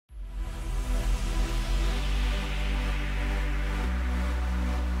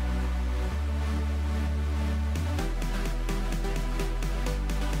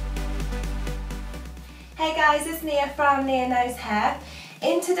Hey guys, it's Nia from NiaKnowsHair.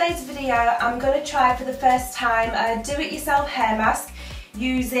 In today's video, I'm going to try for the first time a do-it-yourself hair mask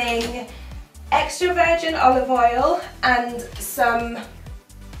using extra virgin olive oil and some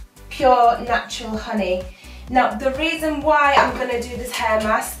pure natural honey. Now, the reason why I'm going to do this hair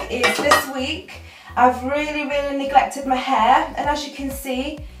mask is this week I've really neglected my hair, and as you can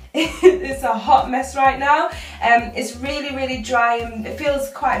see, it's a hot mess right now. It's really dry and it feels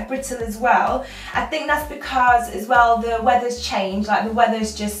quite brittle as well. I think that's because as well the weather's changed, like the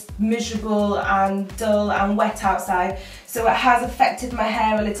weather's just miserable and dull and wet outside, so it has affected my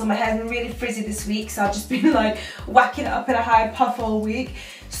hair a little. My hair's been really frizzy this week, so I've just been like whacking it up in a high puff all week.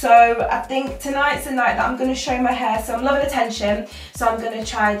 So I think tonight's the night that I'm going to show my hair, so I'm loving attention, so I'm going to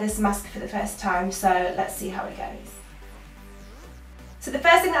try this mask for the first time, so let's see how it goes. So the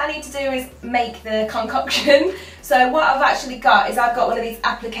first thing that I need to do is make the concoction. So what I've actually got is I've got one of these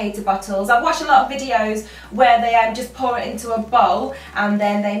applicator bottles. I've watched a lot of videos where they just pour it into a bowl and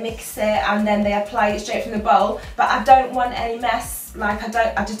then they mix it and then they apply it straight from the bowl. But I don't want any mess, I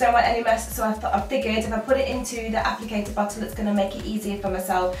just don't want any mess, so I figured if I put it into the applicator bottle it's going to make it easier for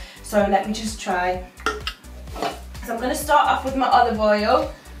myself. So let me just try. So I'm going to start off with my olive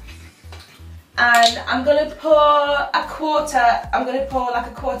oil. And I'm going to pour a quarter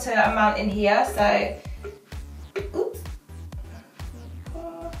amount in here, so, oops.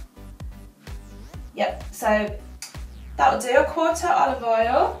 Yep, so that'll do, a quarter olive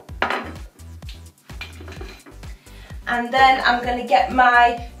oil. And then I'm going to get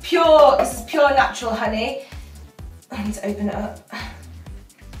my this is pure natural honey. I need to open it up.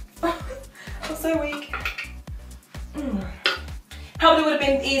 I'm so weak. Probably would have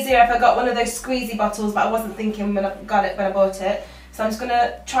been easier if I got one of those squeezy bottles, but I wasn't thinking when I bought it. So I'm just going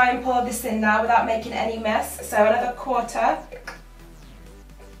to try and pour this in now without making any mess. So another quarter.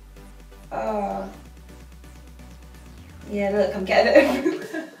 Oh. Yeah, look, I'm getting it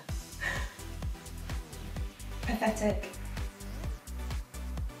everywhere. Pathetic.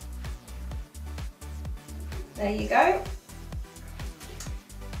 There you go.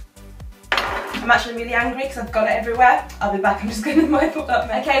 I'm actually really angry because I've got it everywhere. I'll be back, I'm just going to wipe up that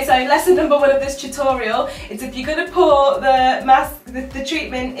mess. Okay, so lesson number one of this tutorial is if you're going to pour the mask, the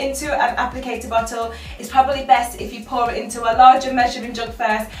treatment into an applicator bottle, it's probably best if you pour it into a larger measuring jug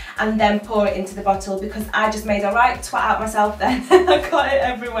first and then pour it into the bottle, because I just made a right twat out myself then. I got it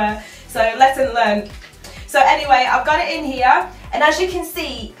everywhere. So lesson learned. So anyway, I've got it in here, and as you can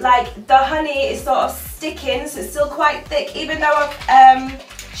see, like the honey is sort of sticking, so it's still quite thick even though I've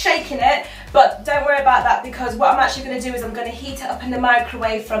shaking it. But don't worry about that, because what I'm actually going to do is I'm going to heat it up in the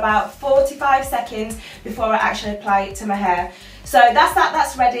microwave for about 45 seconds before I actually apply it to my hair. So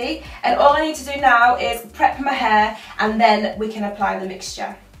that's ready, and all I need to do now is prep my hair and then we can apply the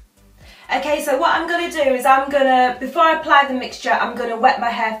mixture. Okay, so what I'm going to do is before I apply the mixture, I'm going to wet my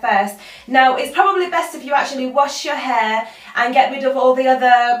hair first. Now, it's probably best if you actually wash your hair and get rid of all the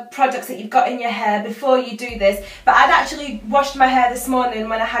other products that you've got in your hair before you do this. But I'd actually washed my hair this morning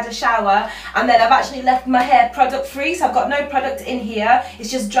when I had a shower, and then I've actually left my hair product free, so I've got no product in here.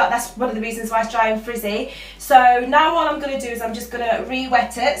 It's just dry. That's one of the reasons why it's dry and frizzy. So now all I'm going to do is I'm just going to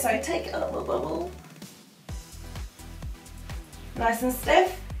re-wet it. So take it up a bubble. Nice and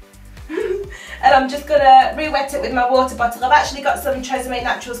stiff. And I'm just going to re-wet it with my water bottle. I've actually got some Tresemme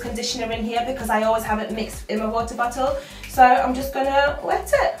Naturals conditioner in here because I always have it mixed in my water bottle. So I'm just going to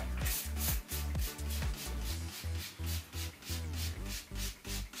wet it.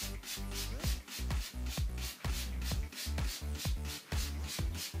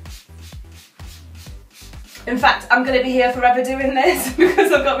 In fact, I'm going to be here forever doing this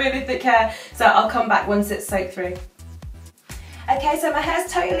because I've got really thick hair. So I'll come back once it's soaked through. Okay, so my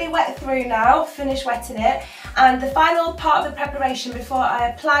hair's totally wet through now, finished wetting it, and the final part of the preparation before I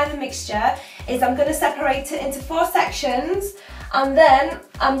apply the mixture is I'm going to separate it into 4 sections, and then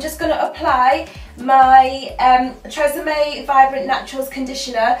I'm just going to apply my Tresemme Vibrant Naturals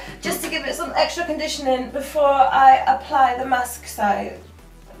conditioner just to give it some extra conditioning before I apply the mask. So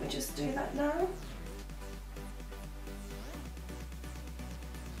let me just do that now.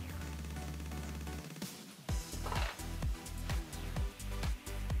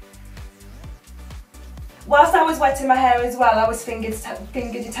 Whilst I was wetting my hair as well, I was finger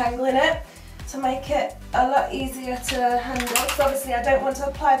detangling it to make it a lot easier to handle. So obviously I don't want to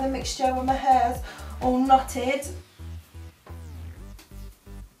apply the mixture when my hair's all knotted.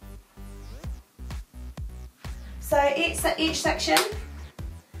 So each section,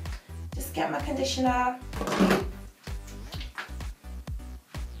 just get my conditioner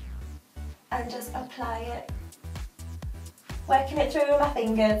and just apply it, working it through with my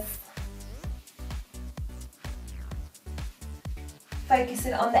fingers.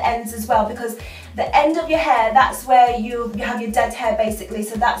 focusing on the ends as well, because the end of your hair, that's where you have your dead hair basically,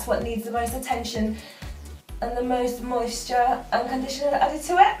 so that's what needs the most attention and the most moisture and conditioner added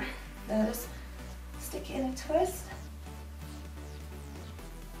to it. Now just stick it in a twist.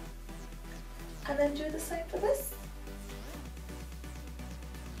 And then do the same for this.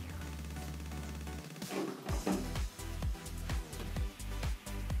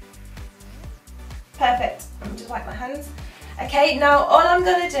 Perfect. I'm just wipe my hands. Okay, now all I'm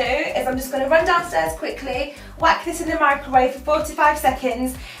going to do is I'm just going to run downstairs quickly, whack this in the microwave for 45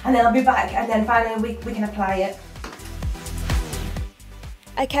 seconds, and then I'll be back, and then finally we can apply it.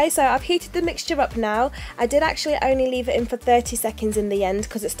 Okay, so I've heated the mixture up now. I did actually only leave it in for 30 seconds in the end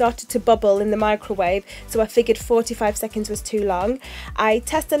because it started to bubble in the microwave, so I figured 45 seconds was too long. I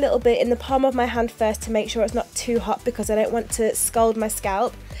test a little bit in the palm of my hand first to make sure it's not too hot because I don't want to scald my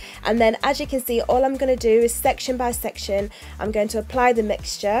scalp. And then as you can see, all I'm going to do is section by section, I'm going to apply the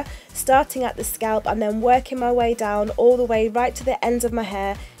mixture, starting at the scalp and then working my way down all the way right to the ends of my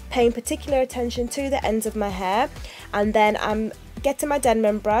hair, paying particular attention to the ends of my hair, and then I'm getting my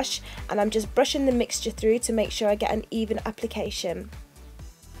Denman brush and I'm just brushing the mixture through to make sure I get an even application.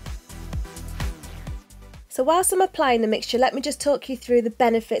 So whilst I'm applying the mixture, let me just talk you through the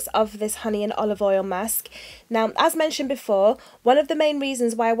benefits of this honey and olive oil mask. Now, as mentioned before, one of the main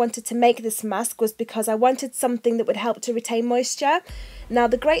reasons why I wanted to make this mask was because I wanted something that would help to retain moisture. Now,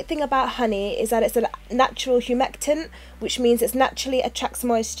 the great thing about honey is that it's a natural humectant, which means it naturally attracts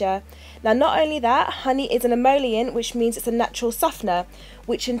moisture. Now, not only that, honey is an emollient, which means it's a natural softener,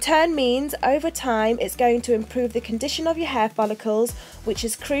 which in turn means over time it's going to improve the condition of your hair follicles, which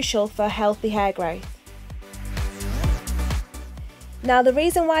is crucial for healthy hair growth. Now, the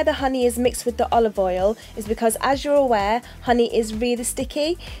reason why the honey is mixed with the olive oil is because, as you're aware, honey is really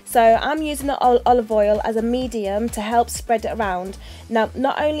sticky, so I'm using the olive oil as a medium to help spread it around. Now,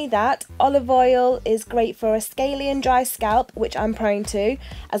 not only that, olive oil is great for a scaly and dry scalp, which I'm prone to,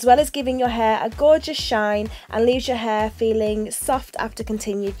 as well as giving your hair a gorgeous shine and leaves your hair feeling soft after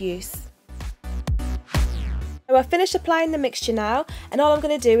continued use. So I've finished applying the mixture now, and all I'm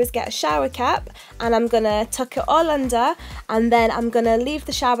going to do is get a shower cap and I'm going to tuck it all under, and then I'm going to leave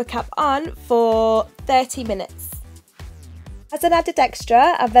the shower cap on for 30 minutes. As an added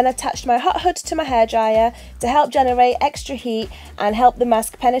extra, I've then attached my hot hood to my hairdryer to help generate extra heat and help the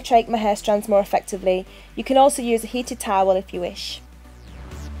mask penetrate my hair strands more effectively. You can also use a heated towel if you wish.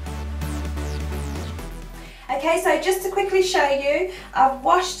 Okay, so just to quickly show you, I've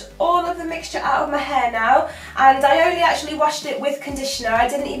washed all of the mixture out of my hair now, and I only actually washed it with conditioner. I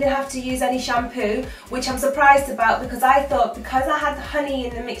didn't even have to use any shampoo, which I'm surprised about because I thought because I had the honey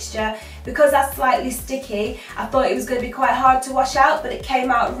in the mixture, because that's slightly sticky, I thought it was going to be quite hard to wash out, but it came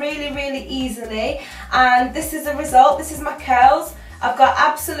out really, really easily. And this is the result. This is my curls. I've got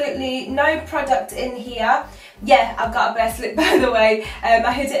absolutely no product in here. Yeah, I've got a bare slip, by the way.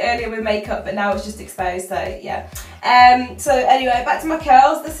 I hid it earlier with makeup, but now it's just exposed, so yeah. So anyway, back to my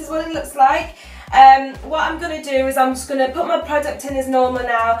curls. This is what it looks like. What I'm going to do is I'm just going to put my product in as normal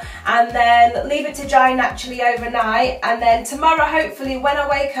now and then leave it to dry naturally overnight, and then tomorrow, hopefully, when I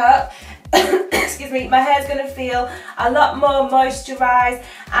wake up, excuse me, my hair's going to feel a lot more moisturised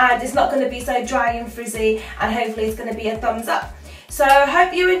and it's not going to be so dry and frizzy, and hopefully it's going to be a thumbs up. So I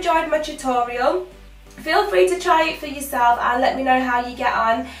hope you enjoyed my tutorial. Feel free to try it for yourself and let me know how you get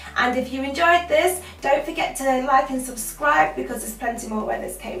on. And if you enjoyed this, don't forget to like and subscribe because there's plenty more where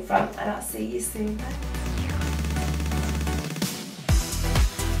this came from, and I'll see you soon. Bye.